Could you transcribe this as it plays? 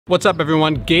What's up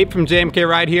everyone, Gabe from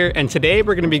jmkride here, and today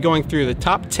we're going to be going through the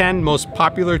top 10 most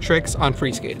popular tricks on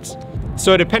free skates.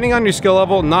 So depending on your skill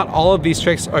level, not all of these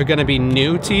tricks are going to be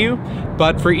new to you,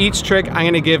 but for each trick I'm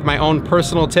going to give my own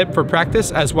personal tip for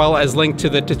practice as well as link to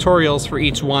the tutorials for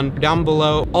each one down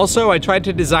below. Also, I tried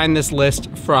to design this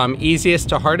list from easiest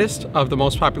to hardest of the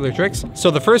most popular tricks. So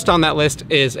the first on that list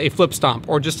is a flip stomp,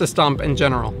 or just a stomp in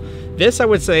general. This I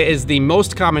would say is the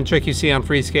most common trick you see on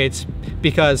free skates,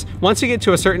 because once you get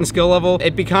to a certain skill level,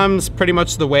 it becomes pretty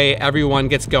much the way everyone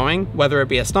gets going, whether it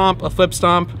be a stomp, a flip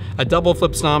stomp, a double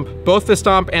flip stomp. Both the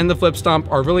stomp and the flip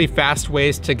stomp are really fast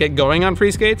ways to get going on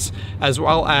free skates, as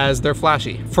well as they're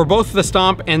flashy. For both the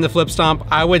stomp and the flip stomp,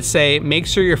 I would say make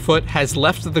sure your foot has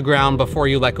left the ground before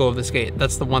you let go of the skate.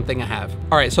 That's the one thing I have.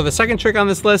 All right, so the second trick on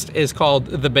this list is called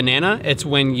the banana. It's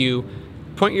when you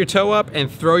point your toe up and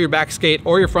throw your back skate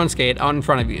or your front skate out in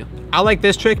front of you. I like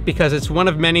this trick because it's one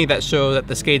of many that show that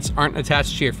the skates aren't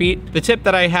attached to your feet. The tip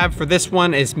that I have for this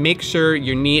one is make sure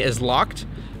your knee is locked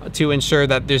to ensure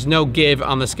that there's no give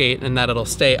on the skate and that it'll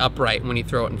stay upright when you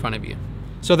throw it in front of you.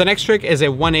 So the next trick is a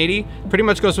 180. Pretty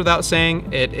much goes without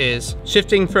saying. It is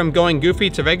shifting from going goofy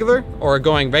to regular or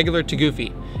going regular to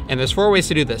goofy. And there's 4 ways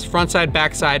to do this: front side,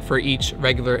 back side for each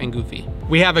regular and goofy.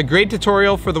 We have a great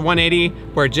tutorial for the 180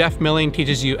 where Jeff Milling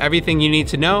teaches you everything you need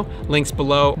to know, links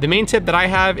below. The main tip that I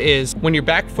have is when your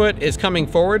back foot is coming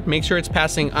forward, make sure it's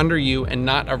passing under you and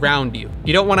not around you.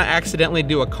 You don't want to accidentally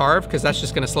do a carve because that's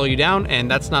just going to slow you down,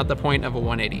 and that's not the point of a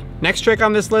 180. Next trick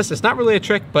on this list, it's not really a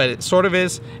trick, but it sort of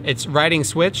is. It's riding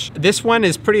switch. This one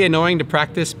is pretty annoying to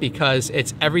practice because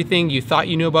it's everything you thought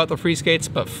you knew about the free skates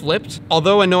but flipped.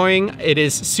 Although annoying, it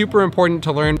is super important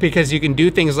to learn because you can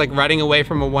do things like riding away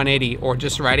from a 180 or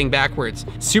just riding backwards.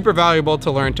 Super valuable to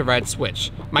learn to ride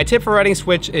switch. My tip for riding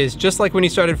switch is just like when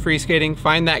you started free skating,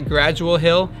 find that gradual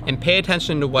hill and pay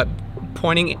attention to what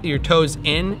pointing your toes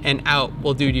in and out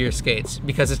will do to your skates,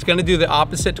 because it's going to do the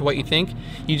opposite to what you think.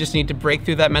 You just need to break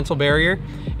through that mental barrier,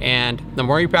 and the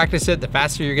more you practice it, the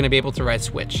faster you're going to be able to ride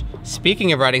switch.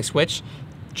 Speaking of riding switch,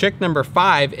 trick number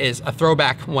 5 is a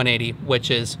throwback 180, which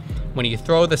is when you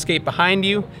throw the skate behind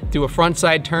you, do a front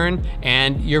side turn,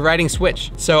 and you're riding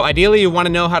switch. So ideally you want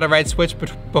to know how to ride switch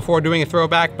before doing a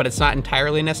throwback, but it's not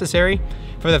entirely necessary.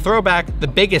 For the throwback, the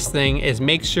biggest thing is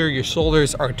make sure your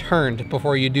shoulders are turned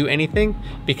before you do anything,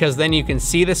 because then you can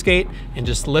see the skate and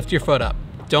just lift your foot up.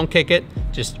 Don't kick it,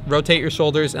 just rotate your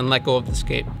shoulders and let go of the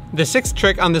skate. The 6th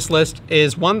trick on this list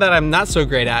is one that I'm not so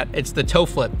great at. It's the toe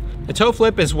flip. The toe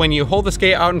flip is when you hold the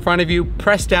skate out in front of you,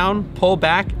 press down, pull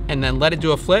back, and then let it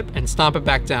do a flip and stomp it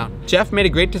back down. Jeff made a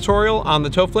great tutorial on the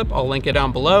toe flip. I'll link it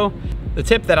down below. The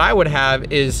tip that I would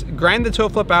have is grind the toe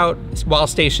flip out while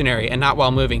stationary and not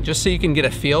while moving, just so you can get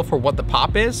a feel for what the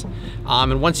pop is.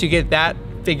 And once you get that,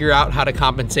 figure out how to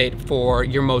compensate for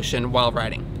your motion while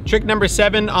riding. Trick number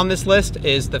 7 on this list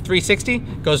is the 360.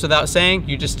 Goes without saying,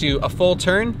 you just do a full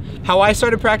turn. How I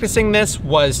started practicing this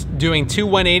was doing 2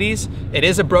 180s. It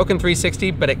is a broken 360,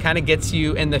 but it kind of gets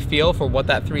you in the feel for what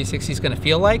that 360 is going to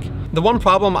feel like. The one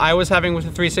problem I was having with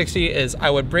the 360 is I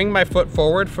would bring my foot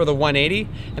forward for the 180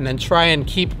 and then try and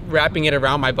keep wrapping it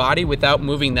around my body without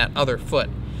moving that other foot.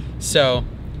 So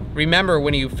remember,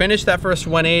 when you finish that first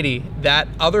 180, that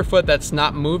other foot that's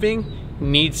not moving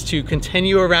needs to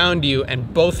continue around you,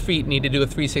 and both feet need to do a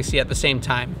 360 at the same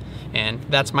time. And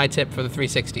that's my tip for the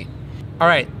 360. All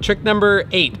right, trick number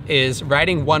 8 is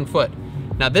riding one foot.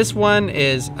 Now this one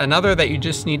is another that you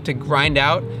just need to grind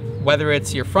out. Whether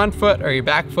it's your front foot or your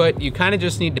back foot, you kind of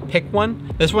just need to pick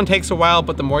one. This one takes a while,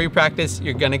 but the more you practice,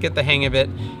 you're gonna get the hang of it.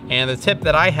 And the tip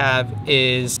that I have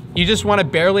is you just wanna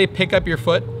barely pick up your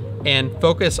foot and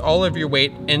focus all of your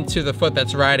weight into the foot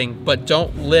that's riding, but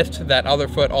don't lift that other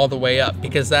foot all the way up,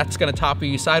 because that's gonna topple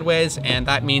you sideways, and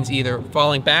that means either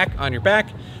falling back on your back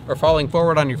or falling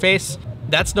forward on your face.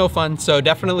 That's no fun, so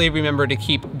definitely remember to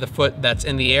keep the foot that's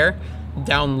in the air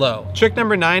down low. Trick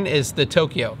number 9 is the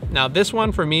Tokyo. Now this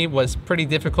one for me was pretty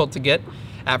difficult to get.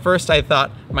 At first I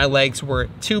thought my legs were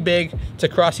too big to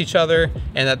cross each other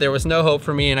and that there was no hope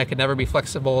for me and I could never be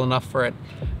flexible enough for it.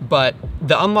 But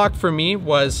the unlock for me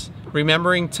was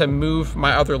remembering to move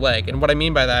my other leg. And what I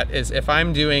mean by that is if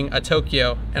I'm doing a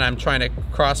Tokyo and I'm trying to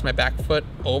cross my back foot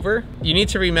over, you need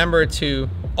to remember to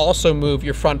also move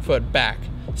your front foot back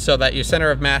so that your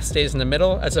center of mass stays in the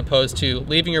middle, as opposed to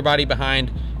leaving your body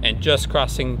behind and just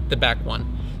crossing the back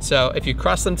one. So if you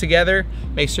cross them together,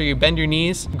 make sure you bend your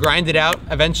knees, grind it out.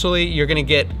 Eventually you're gonna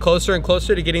get closer and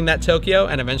closer to getting that Tokyo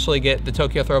and eventually get the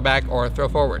Tokyo throwback or throw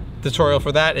forward. The tutorial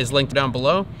for that is linked down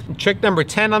below. Trick number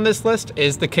 10 on this list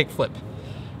is the kickflip.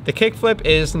 The kickflip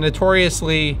is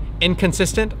notoriously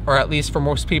inconsistent, or at least for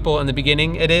most people in the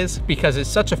beginning it is, because it's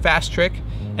such a fast trick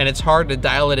and it's hard to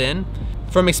dial it in.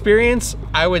 From experience,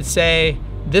 I would say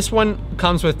this one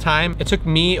comes with time. It took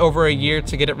me over a year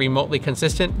to get it remotely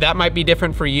consistent. That might be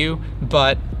different for you,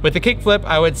 but with the kickflip,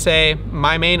 I would say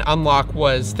my main unlock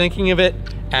was thinking of it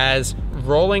as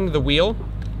rolling the wheel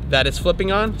that it's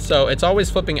flipping on. So it's always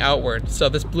flipping outward. So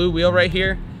this blue wheel right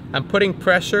here, I'm putting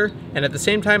pressure, and at the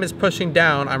same time it's pushing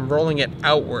down, I'm rolling it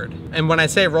outward. And when I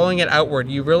say rolling it outward,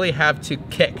 you really have to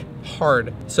kick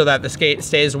hard so that the skate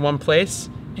stays in one place,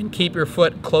 and keep your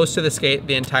foot close to the skate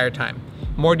the entire time.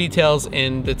 More details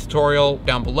in the tutorial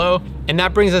down below. And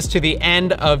that brings us to the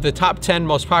end of the top 10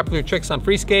 most popular tricks on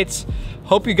free skates.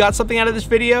 Hope you got something out of this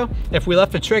video. If we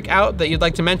left a trick out that you'd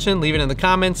like to mention, leave it in the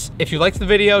comments. If you liked the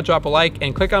video, drop a like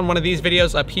and click on one of these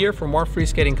videos up here for more free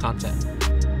skating content.